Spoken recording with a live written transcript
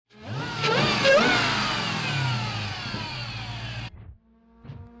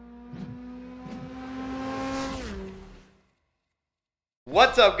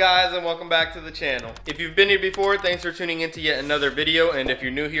What's up guys, and welcome back to the channel. If you've been here before, thanks for tuning in to yet another video, and if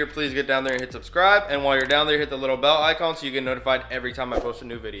you're new here, please get down there and hit subscribe, and while you're down there, hit the little bell icon so you get notified every time I post a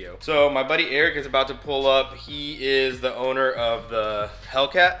new video. So my buddy Eric is about to pull up. He is the owner of the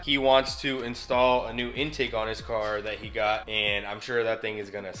Hellcat. He wants to install a new intake on his car that he got, and I'm sure that thing is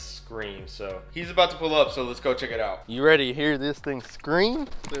gonna scream. So he's about to pull up, so let's go check it out. You ready to hear this thing scream?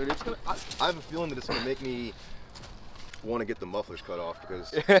 Dude, it's gonna, I have a feeling that it's gonna make me want to get the mufflers cut off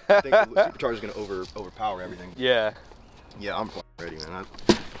because I think the Supercharger is going to overpower everything. Yeah. Yeah, I'm ready, man.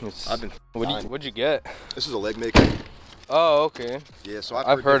 I've been. What'd you get? This is a Legmaker. Oh, okay. Yeah, so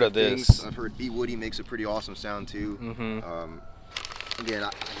I've heard of this. Things. I've heard B Woody makes a pretty awesome sound too. Again,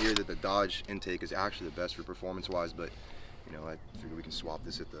 I hear that the Dodge Intake is actually the best for performance-wise, but you know, I figure we can swap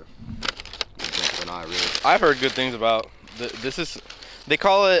this at the blink of an eye, really. I've heard good things about this. Is they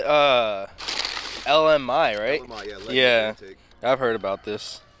call it LMI, right? LMI, yeah. Yeah, Intake. I've heard about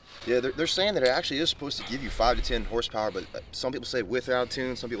this. Yeah, they're saying that it actually is supposed to give you 5 to 10 horsepower, but some people say without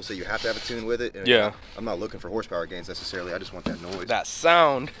tune, some people say you have to have a tune with it. And yeah. I'm not looking for horsepower gains necessarily, I just want that noise. That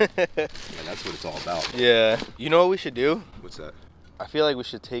sound. Yeah, that's what it's all about. Yeah. You know what we should do? What's that? I feel like we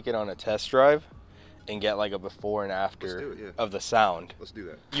should take it on a test drive and get like a before and after of the sound. Let's do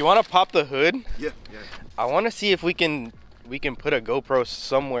that. You want to pop the hood? Yeah. I want to see if we can put a GoPro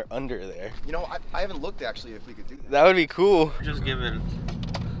somewhere under there. You know, I haven't looked actually if we could do that. That would be cool. Just give it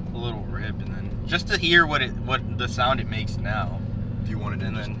a little rip and then just to hear what the sound it makes now. Do you want it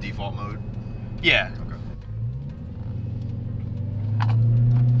in just default mode? Yeah. Okay.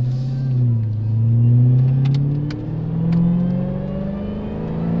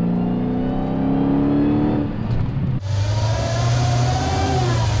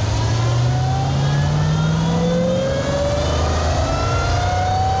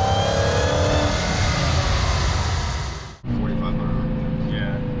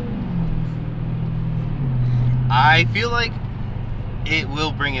 I feel like it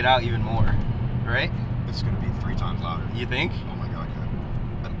will bring it out even more, right? It's gonna be 3 times louder. You think? Oh my god,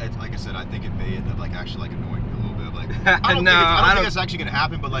 yeah. Like I said, I think it may end up like actually like annoying me a little bit. Like I don't think it's actually gonna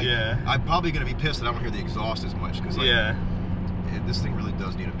happen, but like I'm probably gonna be pissed that I don't hear the exhaust as much because like this thing really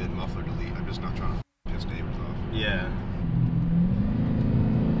does need a mid muffler delete. I'm just not trying to piss neighbors off. Yeah.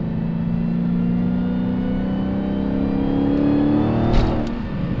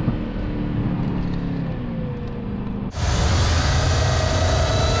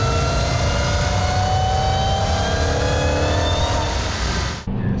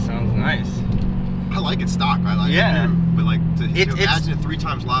 I like it stock. I like it, but like to imagine it 3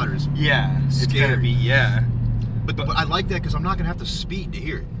 times louder is it's gonna be But I like that because I'm not gonna have to speed to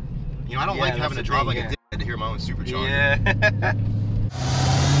hear it. You know, I don't like having to drive like a dickhead to hear my own Supercharger. Yeah.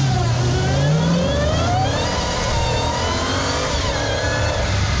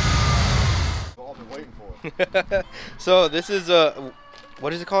 All I've been waiting for. So this is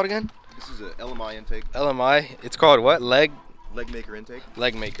what is it called again? This is a LMI intake. LMI. It's called what? Legmaker intake.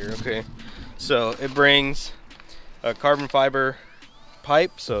 Legmaker. Okay. So it brings a carbon fiber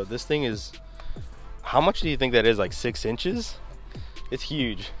pipe. So this thing is, how much do you think that is? Like 6 inches? It's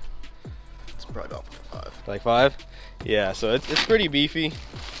huge. It's probably about 5. Like 5? Yeah. So it's pretty beefy.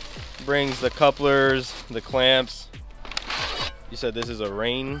 Brings the couplers, the clamps. You said this is a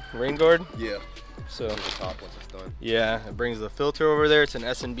rain guard? Yeah. So the top once it's done. Yeah, it brings the filter over there. It's an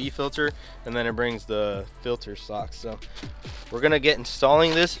S&B filter, and then it brings the filter socks. So we're gonna get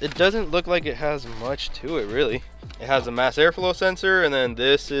installing this. It doesn't look like it has much to it, really. It has a mass airflow sensor, and then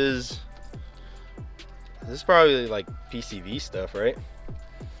this is probably like PCV stuff, right?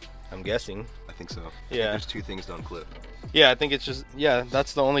 I'm guessing. I think so. Yeah. There's 2 things to unclip. Yeah, I think it's just,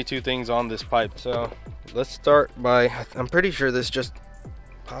 that's the only 2 things on this pipe. So let's start by, I'm pretty sure this just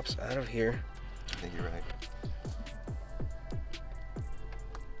pops out of here. I think you're right.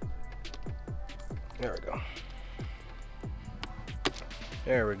 There we go.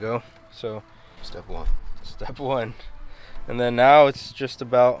 There we go. So step 1. Step 1. And then now it's just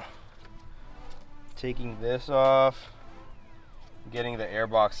about taking this off, getting the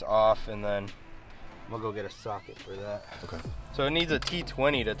airbox off, and then we'll go get a socket for that. Okay. So it needs a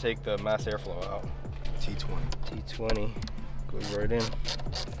T20 to take the mass airflow out. T20. T20 goes right in.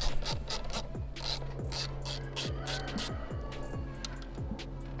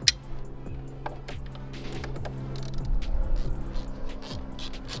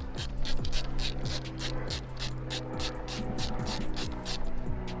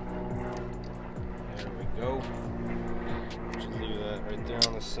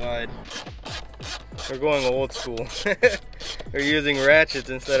 Side. We're going old school. We're using ratchets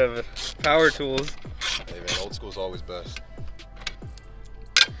instead of power tools. Hey man, old school's always best.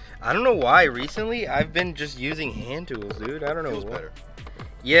 I don't know why. Recently, I've been just using hand tools, dude. I don't know. Feels better.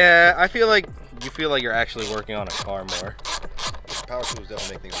 Yeah, I feel like you feel like you're actually working on a car more. Power tools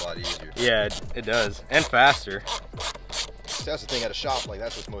definitely make things a lot easier. Yeah, it does, and faster. That's the thing at a shop. Like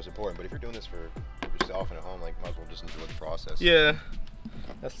that's what's most important. But if you're doing this for yourself and at home, like might as well just enjoy the process. Yeah,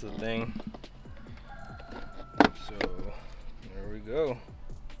 that's the thing. So there we go.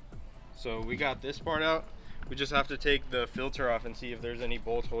 So we got this part out. We just have to take the filter off and see if there's any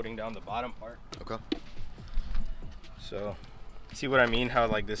bolts holding down the bottom part. Okay. So, see what I mean? How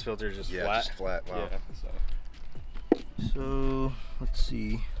like this filter is just flat? Yeah, just flat. Wow. Yeah, so let's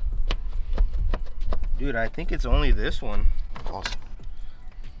see. Dude, I think it's only this one. Awesome.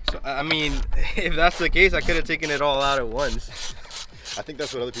 So, I mean, if that's the case, I could have taken it all out at once. I think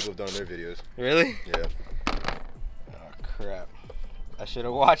that's what other people have done in their videos. Really? Yeah. Oh, crap. I should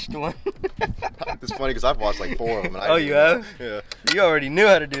have watched one. It's funny because I've watched like 4 of them. And Oh, you have? Yeah. You already knew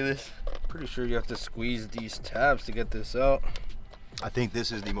how to do this. Pretty sure you have to squeeze these tabs to get this out. I think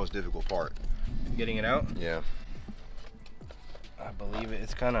this is the most difficult part. Getting it out? Yeah. I believe it.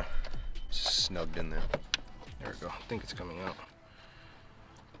 It's kind of snugged in there. There we go. I think it's coming out.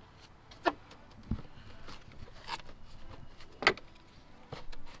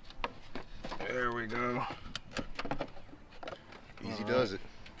 There we go. Easy does it.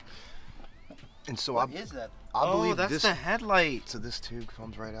 And so what is that? I believe that's this, the headlight. So this tube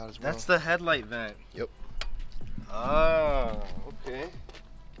comes right out as well. That's the headlight vent. Yep. Oh, okay.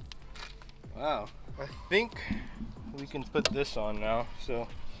 Wow. I think we can put this on now. So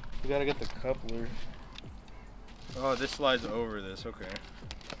we gotta get the coupler. Oh, this slides over this. Okay.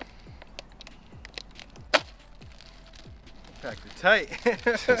 Packed it tight.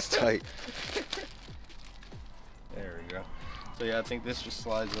 It's tight. There we go. So yeah, I think this just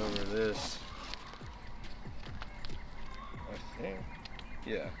slides over this. I think.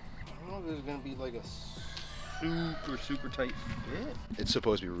 Yeah. I don't know if there's gonna be like a super tight fit. It's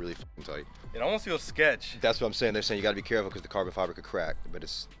supposed to be really fucking tight. It almost feels sketch. That's what I'm saying. They're saying you got to be careful because the carbon fiber could crack, but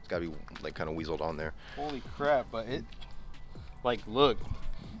it's got to be like kind of weaseled on there. Holy crap! But it, like, look,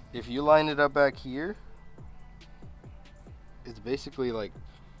 if you line it up back here, it's basically like,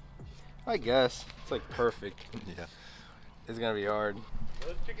 I guess it's like perfect. Yeah. It's gonna be hard.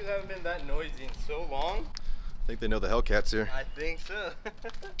 Those chickens haven't been that noisy in so long. I think they know the Hellcat's here. I think so.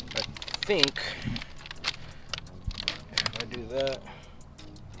 I think if I do that,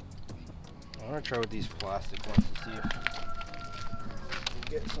 I want to try with these plastic ones to see if we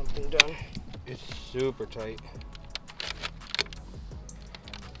get something done. It's super tight.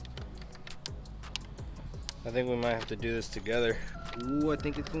 I think we might have to do this together. Ooh, I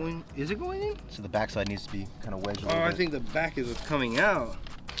think it's going. Is it going in? So the backside needs to be kind of wedged a little Oh, I bit. think the back is what's coming out.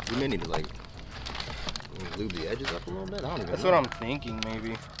 We may need to like lube the edges up a little bit. I don't even That's know. what I'm thinking,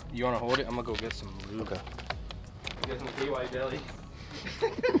 maybe. You want to hold it? I'm going to go get some lube. Okay. Get some KY jelly.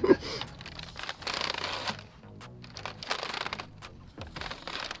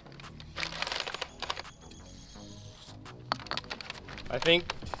 I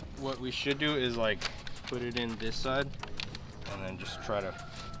think what we should do is like put it in this side and then just try to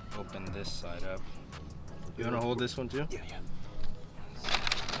open this side up. You want to hold this one too? Yeah.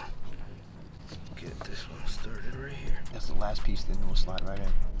 Get this one started right here. That's the last piece, then we'll slide right in.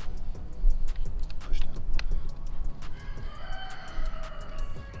 Push down.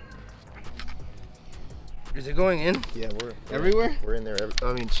 Is it going in? Yeah, we're everywhere? We're in there.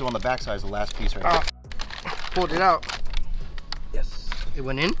 I mean, so on the backside is the last piece right Oh, here. pulled it out. Yes. It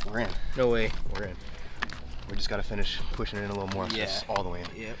went in? We're in. No way. We're in. We just got to finish pushing it in a little more. Yeah. That's all the way in.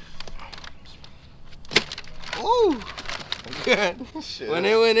 Yep. Ooh. Good. When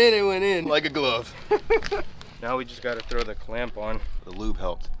it went in, it went in. Like a glove. Now we just got to throw the clamp on. The lube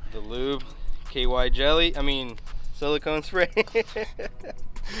helped. The lube, KY jelly, I mean silicone spray. The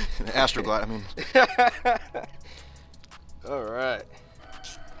Astroglide, I mean. All right.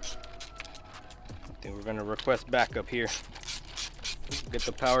 I think we're gonna request backup here. Get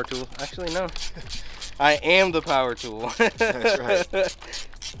the power tool. Actually, no. I am the power tool. That's right. Let's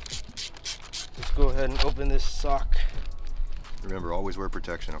go ahead and open this sock. Remember, always wear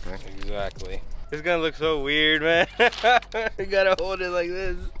protection, okay? Exactly. It's gonna look so weird, man. You gotta hold it like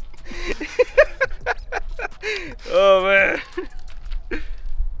this. Oh, man.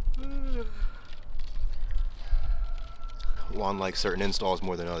 One likes certain installs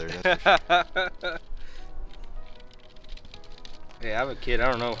more than others. That's for sure. Hey, I have a kid. I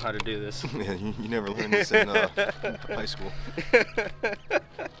don't know how to do this. Yeah, you never learned this in high school.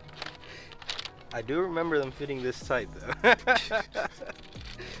 I do remember them fitting this tight, though.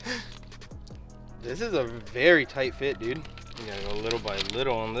 This is a very tight fit, dude. You gotta go little by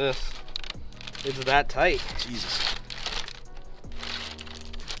little on this. It's that tight. Jesus.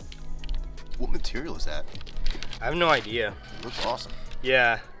 What material is that? I have no idea. It looks awesome.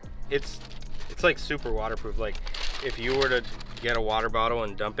 Yeah, it's like super waterproof. Like if you were to get a water bottle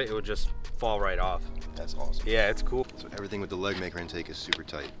and dump it, it would just fall right off. That's awesome. Yeah, it's cool. So everything with the Legmaker intake is super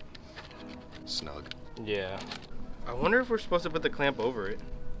tight. Snug. Yeah. I wonder if we're supposed to put the clamp over it.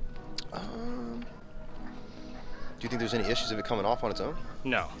 Do you think there's any issues of it coming off on its own?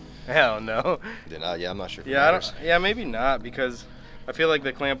 No. Hell no. Then yeah, I'm not sure. Yeah, maybe not, because I feel like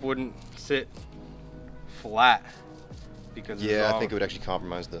the clamp wouldn't sit flat. Because I think it would actually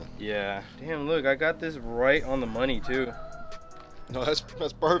compromise the. Yeah. Damn, look, I got this right on the money too. No, that's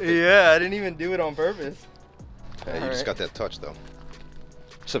perfect. Yeah, I didn't even do it on purpose. Yeah, you just got that touch though.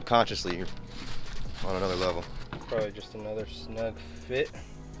 Subconsciously, you're on another level. Probably just another snug fit.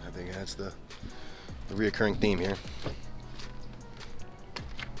 I think that's the reoccurring theme here.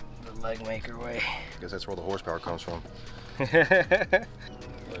 The Legmaker way. I guess that's where all the horsepower comes from.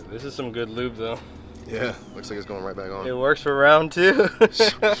 This is some good lube though. Yeah, looks like it's going right back on. It works for round 2.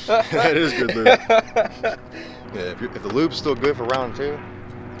 That is good lube. Yeah, if the lube's still good for round 2, you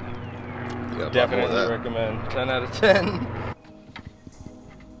gotta definitely recommend. 10 out of 10.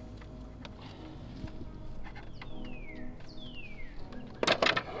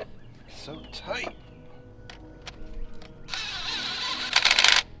 So tight.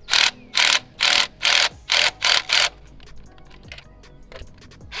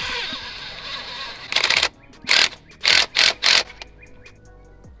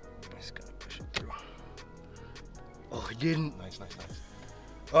 Just gotta push it through. Oh, I didn't. Nice.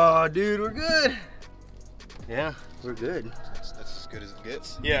 Oh, dude, we're good. Yeah, we're good. That's as good as it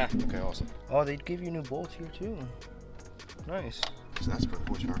gets? Yeah. Okay, awesome. Oh, they give you new bolts here too. Nice. So that's where the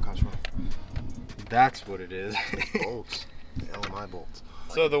horsepower comes from. That's what it is. Bolts. The LMI bolts.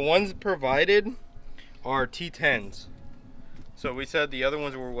 So the ones provided are T10s. So we said the other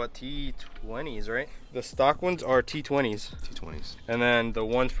ones were what, T20s, right? The stock ones are T20s. T20s. And then the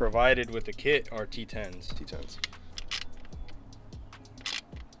ones provided with the kit are T10s. T10s.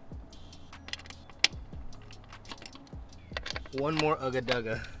 One more ugga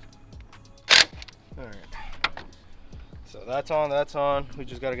dugga. Alright. So that's on. We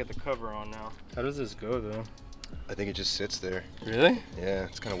just gotta get the cover on now. How does this go though? I think it just sits there. Really? Yeah,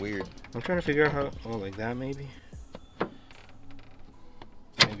 it's kind of weird. I'm trying to figure out how, oh, like that maybe?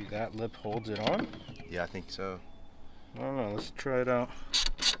 Maybe that lip holds it on? Yeah, I think so. I don't know, let's try it out.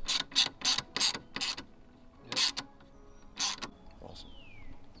 Awesome.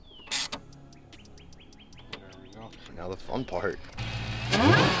 There we go. Now the fun part.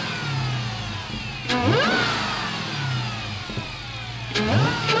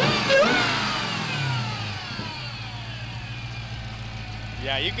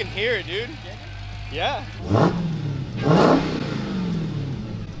 Yeah, you can hear it, dude. Yeah.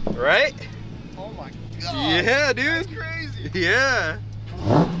 Right? Oh my god. Yeah, dude. That's crazy. Yeah.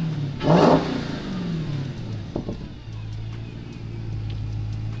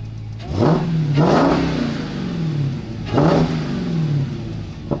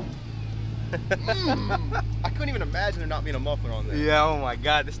 I couldn't even imagine there not being a muffler on there. Yeah, oh my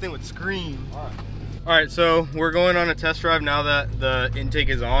god, this thing would scream. All right, so we're going on a test drive now that the intake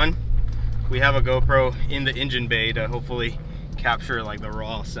is on. We have a GoPro in the engine bay to hopefully capture like the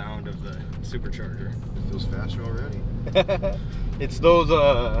raw sound of the supercharger. It feels faster already. It's those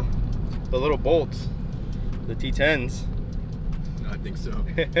the little bolts, the T10s. I think so.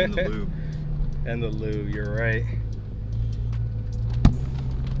 And the lube. And the lube, you're right.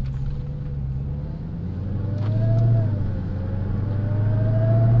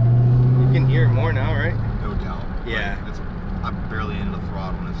 You can hear it more now, right? No doubt. Yeah. Like, I'm barely into the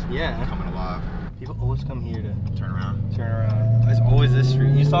throttle and it's coming alive. People always come here to Turn around. turn around. It's always this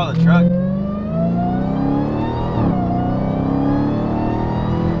street. You saw the truck.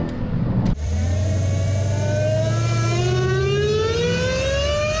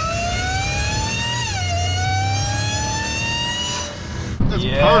 That's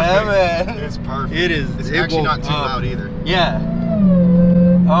Yeah, perfect. man. It's perfect. It is. It's It actually not won't too up. loud either. Yeah.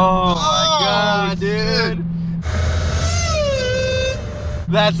 Oh my god, shit. dude.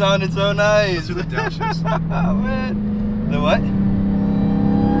 That sounded so nice. Let's do the downshift. Oh man. The what?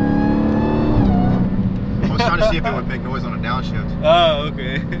 I was trying to see if it would make noise on a downshift. Oh,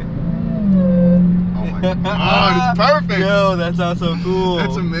 okay. Oh my god, it's perfect. Yo, that sounds so cool.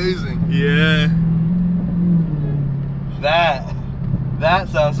 That's amazing. Yeah. That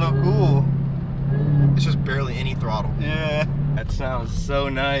sounds so cool. It's just barely any throttle. Yeah. That sounds so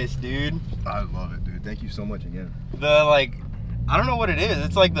nice, dude. I love it, dude. Thank you so much again. The like I don't know what it is.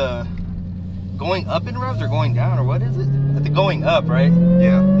 It's like the going up in revs or going down, or what is it? I think going up, right?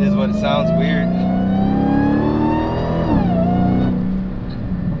 Yeah. Is what it sounds weird.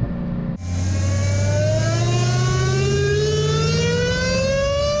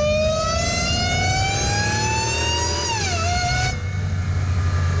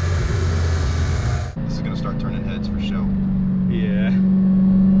 This is gonna start turning heads for show. Yeah.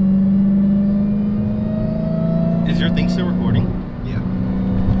 Is your thing still recording? Yeah.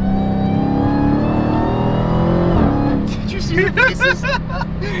 Did you see the faces?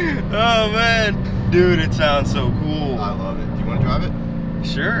 Oh man, dude, it sounds so cool. I love it. Do you want to drive it?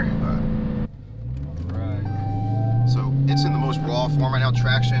 Sure. Right. So it's in the most raw form right now.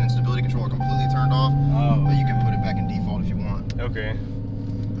 Traction and stability control are completely turned off. Oh. But you can put it back in default if you want. Okay.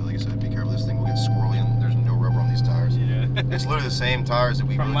 But like I said, be careful. This thing will get squirrely and there's no rubber on these tires. Yeah. It's literally the same tires that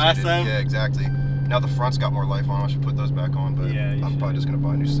we from rotated. last time. Yeah, exactly. Now the front's got more life on. I should put those back on, but yeah, I'm probably just gonna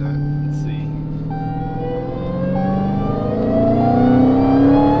buy a new set. Let's see.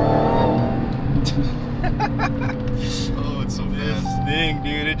 Oh, it's so fast. This thing,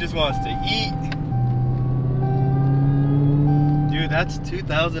 dude, it just wants to eat. Dude, that's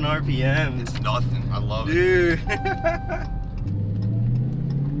 2,000 RPM. It's nothing. I love it. Dude.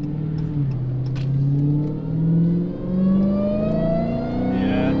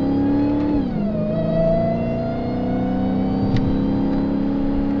 Yeah.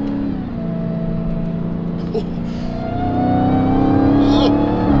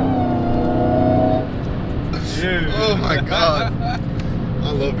 Dude. Oh my god.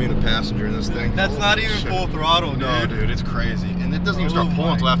 I love being a passenger in this thing. That's not even full throttle, dude. No, dude, it's crazy. And it doesn't even start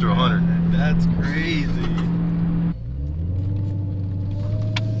pulling until after 100. That's crazy.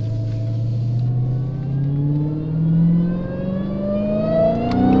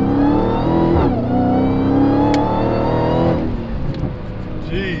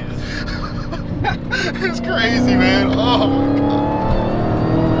 Jeez. It's crazy, man. Oh my god.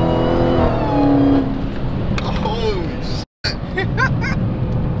 Holy shit.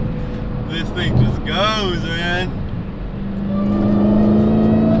 This thing just goes, man.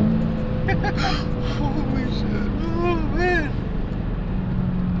 Holy shit. Oh, man.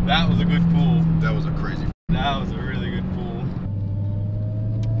 That was a good pull. That was a crazy. That was a really good pull.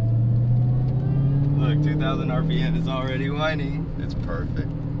 Look, 2,000 RPM is already whining. It's perfect.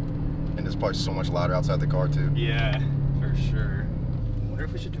 And it's probably so much louder outside the car, too. Yeah, for sure. I wonder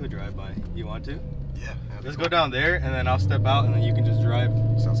if we should do a drive-by. You want to? Yeah. Let's go down there, and then I'll step out, and then you can just drive.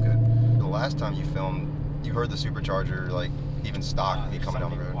 Sounds good. The last time you filmed, you heard the Supercharger, like, even stock me coming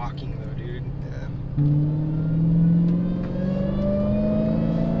down the road. Walking, though, dude. Yeah.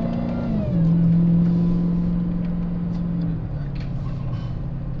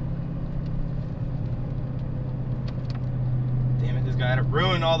 Damn it, this guy had to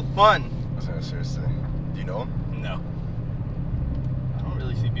ruin all the fun. I was gonna seriously. Do you know him? No. I don't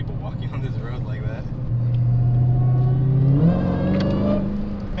really see people walking on this road like that.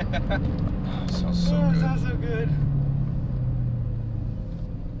 Sounds so good. Sounds so good.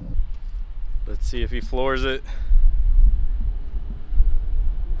 Let's see if he floors it.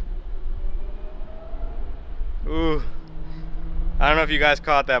 Ooh. I don't know if you guys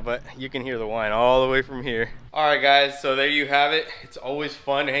caught that, but you can hear the whine all the way from here. All right, guys, so there you have it. It's always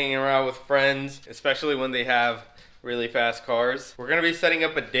fun hanging around with friends, especially when they have really fast cars. We're gonna be setting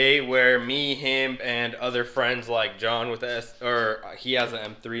up a day where me, him, and other friends like John with he has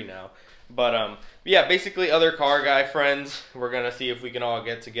an M3 now. But yeah, basically other car guy friends. We're gonna see if we can all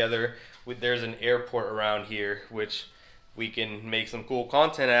get together. There's an airport around here, which we can make some cool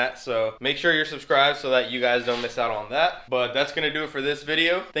content at, so make sure you're subscribed so that you guys don't miss out on that. But that's gonna do it for this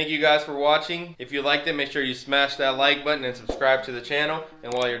video. Thank you guys for watching. If you liked it, make sure you smash that like button and subscribe to the channel,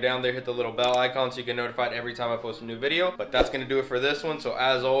 and while you're down there, hit the little bell icon so you get notified every time I post a new video. But that's gonna do it for this one, so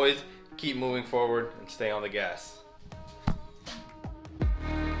as always, keep moving forward and stay on the gas.